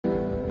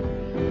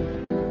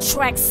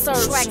Track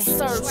search.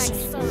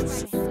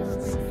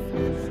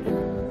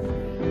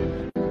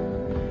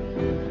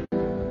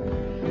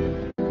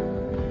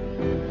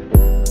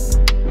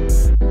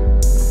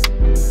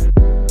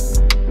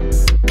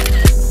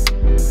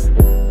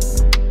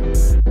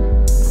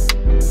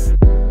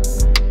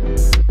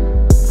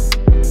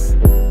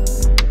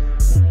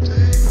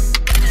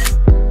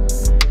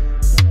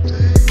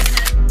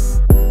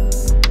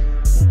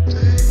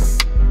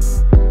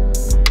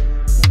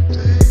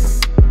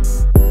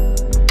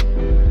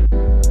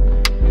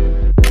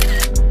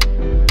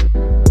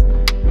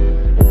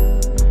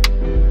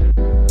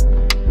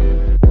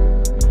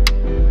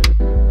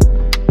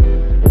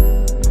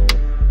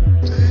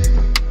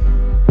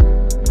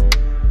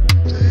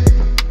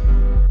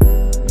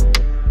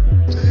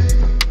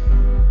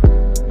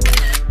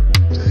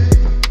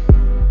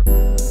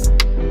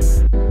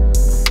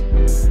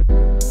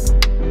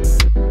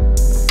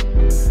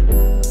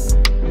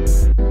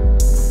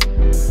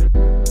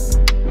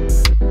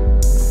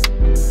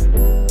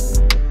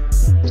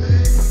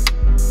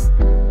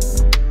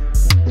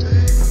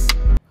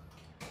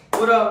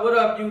 What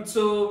up,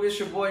 YouTube? It's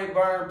your boy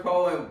Burn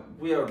Pro, and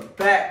we are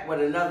back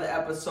with another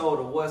episode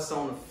of What's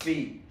on the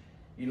Feet.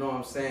 You know what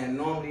I'm saying?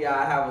 Normally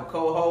I have a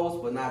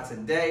co-host, but not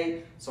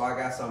today. So I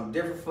got something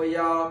different for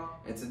y'all.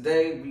 And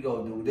today we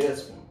gonna do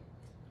this one.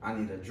 I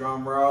need a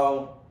drum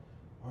roll.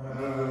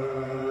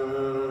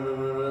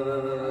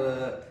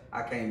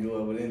 I can't do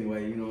it, but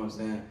anyway, you know what I'm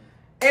saying?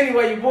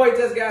 Anyway, your boy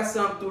just got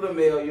something through the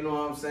mail, you know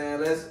what I'm saying?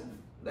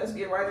 Let's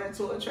get right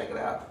into it. Check it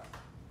out.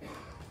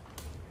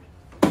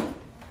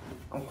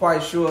 I'm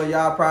quite sure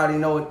y'all probably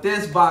know what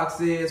this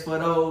box is. For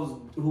those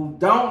who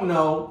don't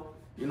know,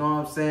 you know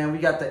what I'm saying? We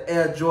got the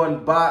Air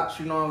Jordan box,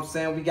 you know what I'm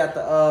saying? We got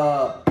the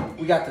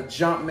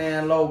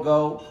Jumpman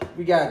logo.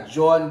 We got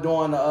Jordan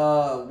doing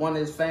the one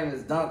of his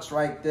famous dunks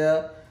right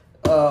there.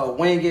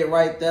 Wing It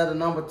right there, the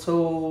number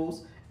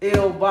 2s.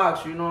 Ill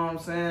box, you know what I'm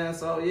saying?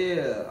 So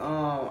yeah,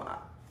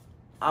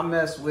 I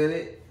mess with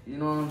it, you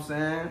know what I'm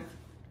saying?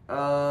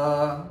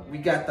 We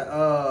got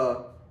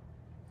the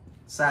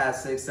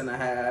size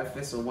 6.5.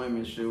 It's a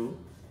women's shoe.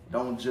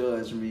 Don't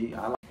judge me.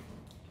 I like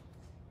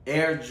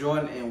Air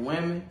Jordan and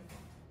women.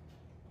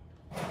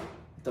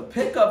 The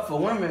pickup for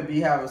women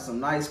be having some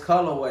nice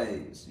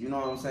colorways. You know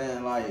what I'm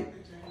saying? Like,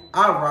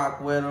 I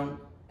rock with them.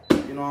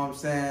 You know what I'm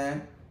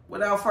saying?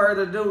 Without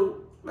further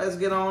ado, let's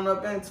get on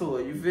up into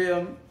it. You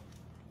feel me?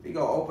 We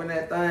gonna open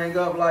that thing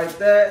up like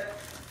that.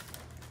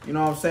 You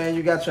know what I'm saying?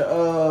 You got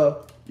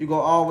your you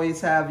gonna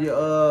always have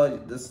your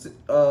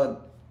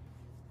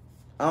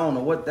I don't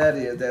know what that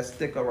is, that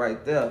sticker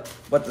right there.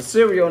 But the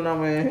serial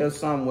number in here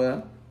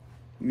somewhere,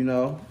 you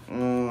know.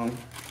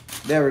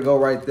 There we go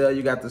right there.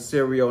 You got the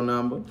serial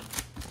number.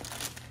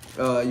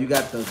 You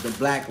got the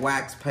black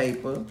wax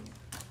paper.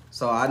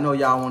 So I know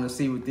y'all want to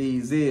see what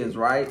these is,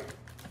 right?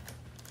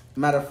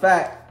 Matter of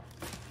fact,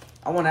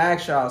 I want to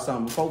ask y'all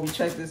something. Before we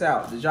check this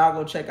out, did y'all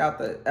go check out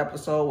the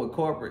episode with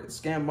Corporate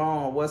Skin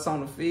Bone, What's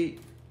on the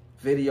Feet?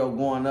 Video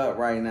going up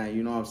right now,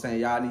 you know what I'm saying?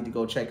 Y'all need to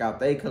go check out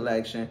their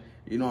collection.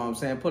 You know what I'm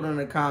saying? Put in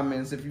the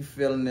comments if you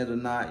feeling it or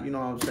not. You know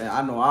what I'm saying?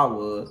 I know I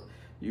was.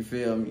 You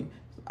feel me?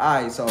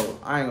 All right, so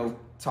I ain't gonna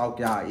talk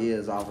y'all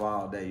ears off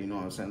all day. You know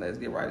what I'm saying? Let's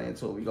get right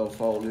into it. We gonna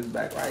fold this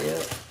back right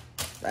here.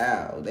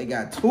 Wow, they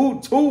got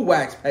two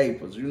wax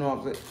papers. You know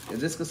what I'm saying? Is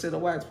this considered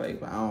wax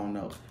paper? I don't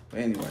know.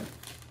 But anyway,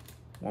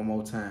 one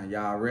more time.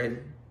 Y'all ready?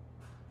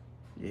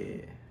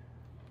 Yeah.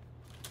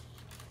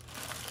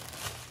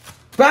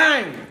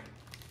 Bang!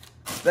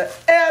 The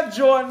Air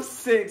Jordan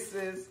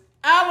 6s.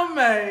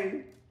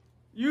 Alame.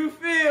 You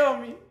feel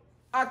me?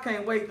 I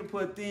can't wait to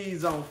put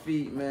these on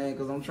feet, man,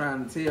 because I'm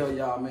trying to tell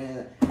y'all,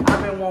 man,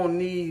 I've been wanting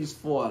these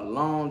for a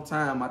long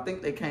time. I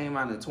think they came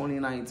out in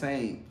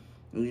 2019.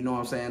 You know what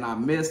I'm saying? I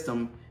missed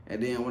them,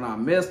 and then when I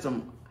missed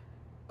them,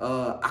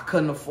 I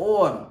couldn't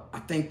afford them. I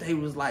think they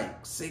was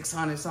like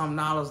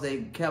 $600-something.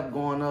 They kept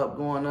going up,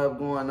 going up,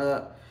 going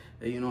up.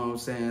 You know what I'm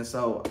saying?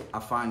 So I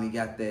finally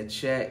got that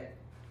check.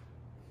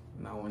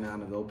 And I went out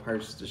to go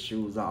purchase the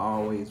shoes I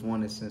always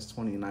wanted since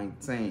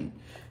 2019.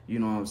 You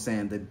know what I'm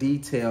saying? The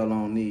detail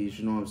on these,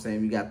 you know what I'm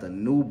saying? We got the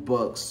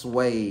nubuck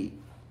suede.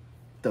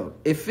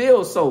 It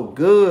feels so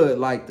good,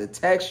 like the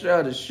texture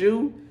of the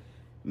shoe.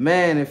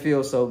 Man, it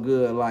feels so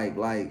good. Like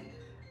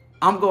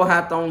I'm going to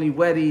have to only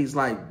wear these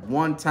like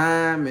one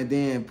time and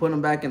then put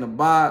them back in the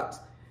box.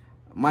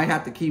 Might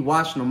have to keep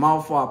washing them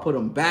off before I put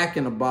them back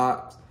in the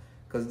box.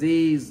 Because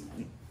these,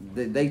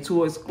 they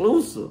too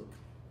exclusive.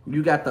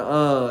 You got the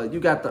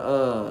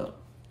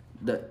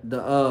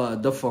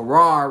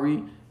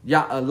Ferrari.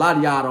 A lot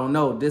of y'all don't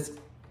know this.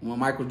 When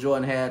Michael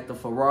Jordan had the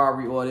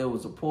Ferrari, or it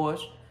was a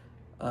Porsche.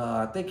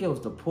 I think it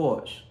was the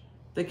Porsche.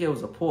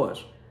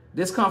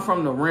 This come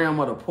from the rim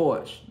of the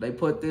Porsche. They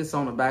put this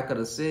on the back of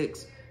the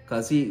 6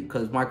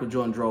 because Michael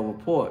Jordan drove a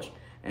Porsche,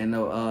 and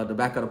the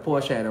back of the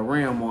Porsche had a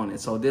rim on it.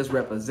 So this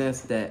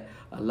represents that.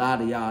 A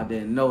lot of y'all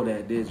didn't know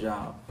that, did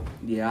y'all?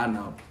 Yeah, I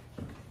know.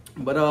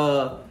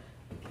 But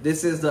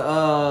this is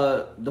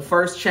the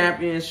first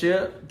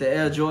championship, the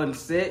Air Jordan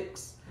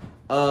 6.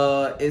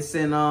 It's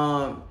in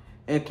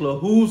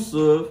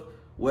inclusive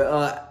with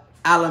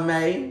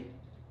Alame.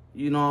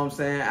 You know what I'm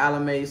saying?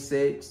 Alame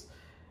 6.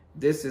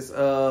 This is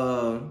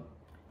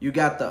you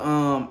got the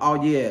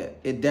oh yeah,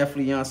 it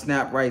definitely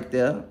unsnapped right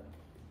there.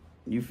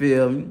 You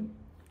feel me?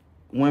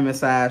 Women's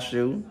size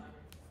shoe.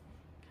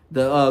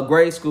 The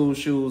grade school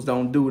shoes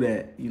don't do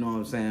that, you know what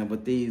I'm saying?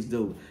 But these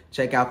do.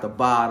 Check out the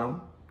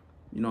bottom.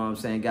 You know what I'm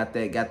saying? Got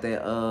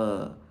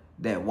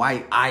that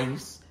white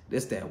ice.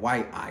 This that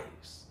white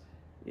ice.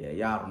 Yeah,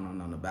 y'all don't know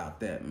nothing about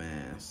that,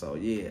 man. So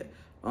yeah.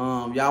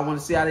 Y'all want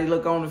to see how they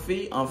look on the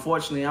feet?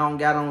 Unfortunately, I don't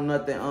got on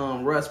nothing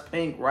rust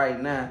pink right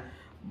now,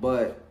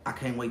 but I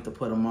can't wait to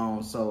put them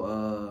on.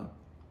 So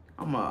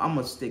I'm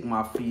gonna stick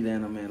my feet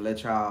in them and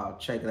let y'all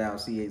check it out,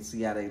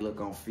 see how they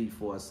look on feet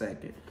for a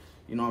second.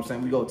 You know what I'm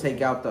saying? We gonna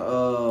take out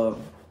the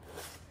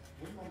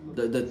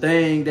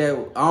thing that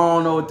I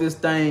don't know what this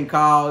thing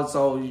called,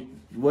 so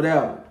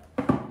whatever.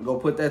 Go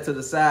put that to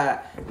the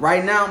side.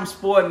 Right now I'm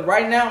sporting the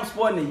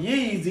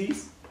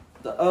Yeezys,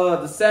 the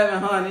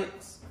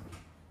 700s.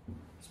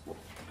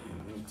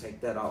 Let me take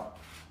that off.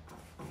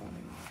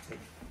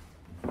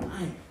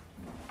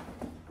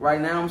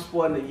 Right now I'm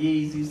sporting the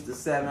Yeezys, the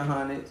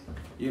 700s.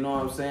 You know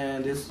what I'm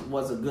saying? This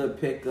was a good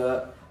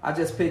pickup. I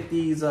just picked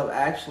these up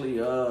actually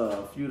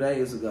a few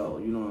days ago.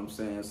 You know what I'm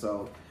saying?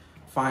 So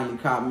finally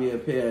caught me a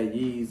pair of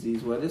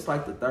Yeezys. Well, this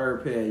like the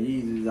third pair of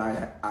Yeezys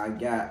I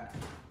got.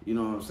 You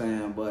know what I'm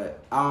saying?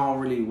 But I don't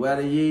really wear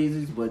the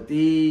Yeezys, but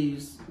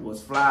these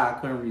was fly. I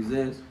couldn't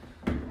resist.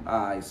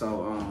 Alright,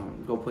 so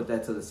go put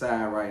that to the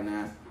side right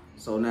now.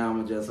 So now I'm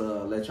gonna just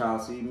let y'all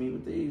see me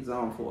with these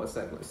on for a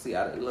second. Let's see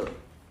how they look.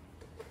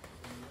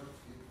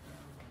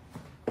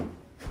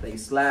 They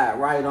slide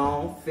right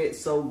on, fit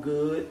so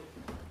good.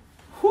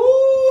 Whoo!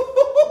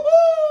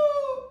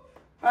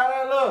 How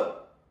that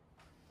look?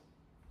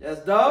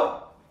 That's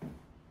dope.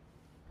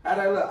 How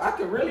that look? I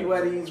could really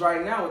wear these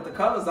right now with the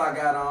colors I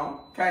got on,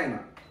 can't I?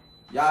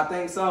 Y'all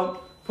think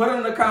so? Put it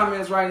in the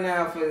comments right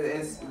now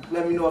and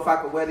let me know if I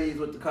could wear these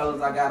with the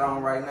colors I got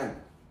on right now.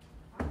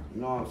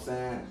 You know what I'm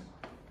saying?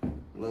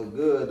 Look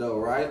good though,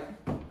 right?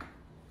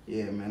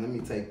 Yeah, man, let me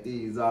take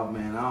these off,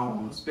 man. I don't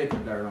want to spick the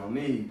dirt on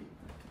these.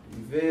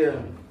 You feel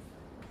me?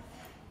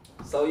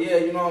 So yeah,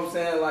 you know what I'm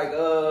saying? Like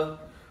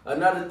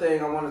another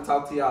thing I want to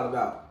talk to y'all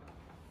about.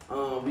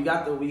 We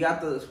got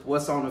the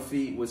what's on the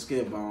feet with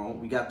Skipbone.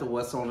 We got the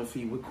what's on the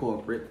feet with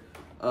corporate.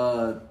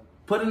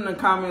 Put in the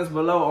comments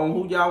below on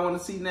who y'all want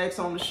to see next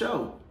on the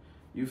show.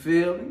 You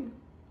feel me?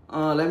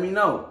 Let me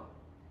know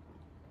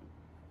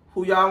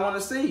who y'all want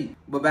to see.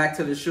 But back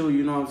to the shoe,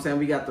 you know what I'm saying?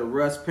 We got the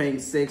rust pink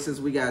 6s.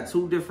 We got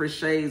 2 different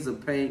shades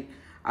of pink.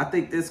 I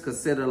think this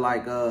considered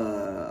like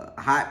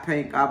hot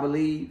pink, I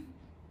believe.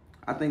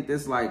 I think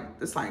this like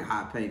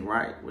hot pink,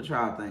 right? What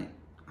y'all think?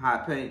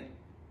 Hot pink.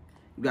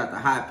 We got the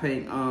hot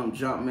pink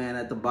Jumpman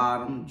at the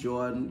bottom,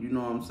 Jordan, you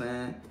know what I'm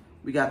saying?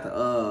 We got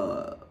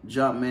the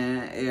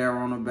Jumpman Air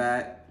on the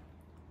back.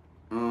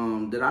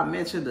 Did I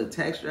mention the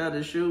texture of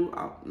the shoe?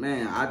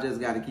 Man, I just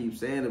got to keep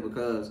saying it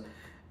because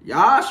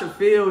y'all should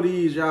feel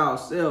these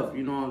y'allself,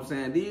 you know what I'm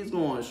saying? These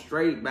going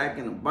straight back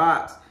in the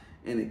box,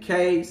 in the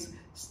case,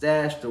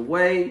 stashed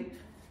away.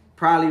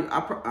 Probably,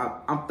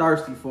 I'm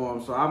thirsty for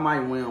them, so I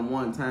might wear them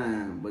one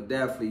time. But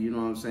definitely, you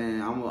know what I'm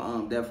saying? I'm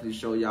going to definitely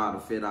show y'all the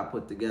fit I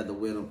put together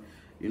with them.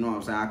 You know what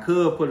I'm saying? I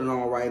could put it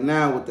on right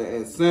now with the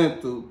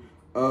Essential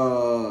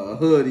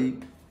hoodie.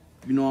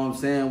 You know what I'm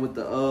saying? With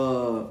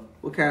the,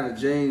 what kind of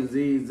jeans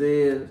these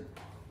is.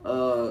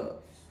 I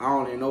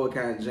don't even know what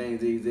kind of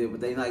jeans these is, but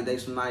they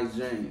some nice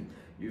jeans.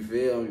 You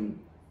feel me?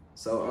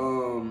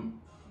 So,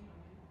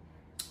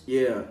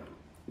 yeah,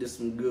 this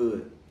some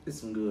good.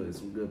 It's some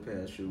good pair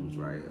of shoes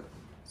right here.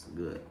 It's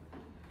good.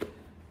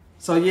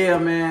 So yeah,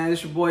 man,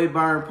 it's your boy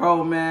Burn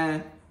Pro,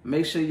 man.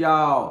 Make sure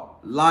y'all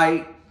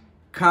like,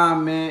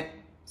 comment,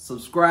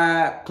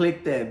 subscribe,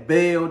 click that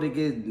bell to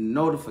get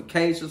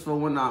notifications for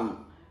when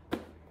I'm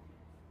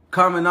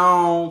coming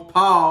on.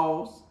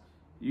 Pause.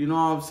 You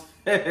know what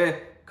I'm saying?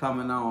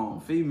 Coming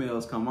on.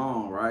 Females come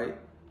on, right?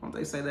 Don't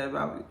they say that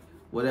about me?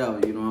 Whatever,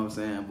 you know what I'm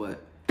saying?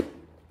 But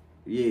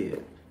yeah.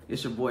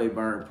 It's your boy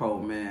Burn Pro,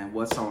 man.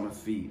 What's on the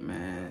feet,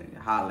 man?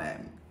 Holla at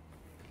me.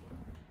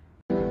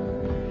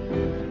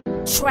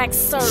 Track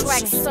search.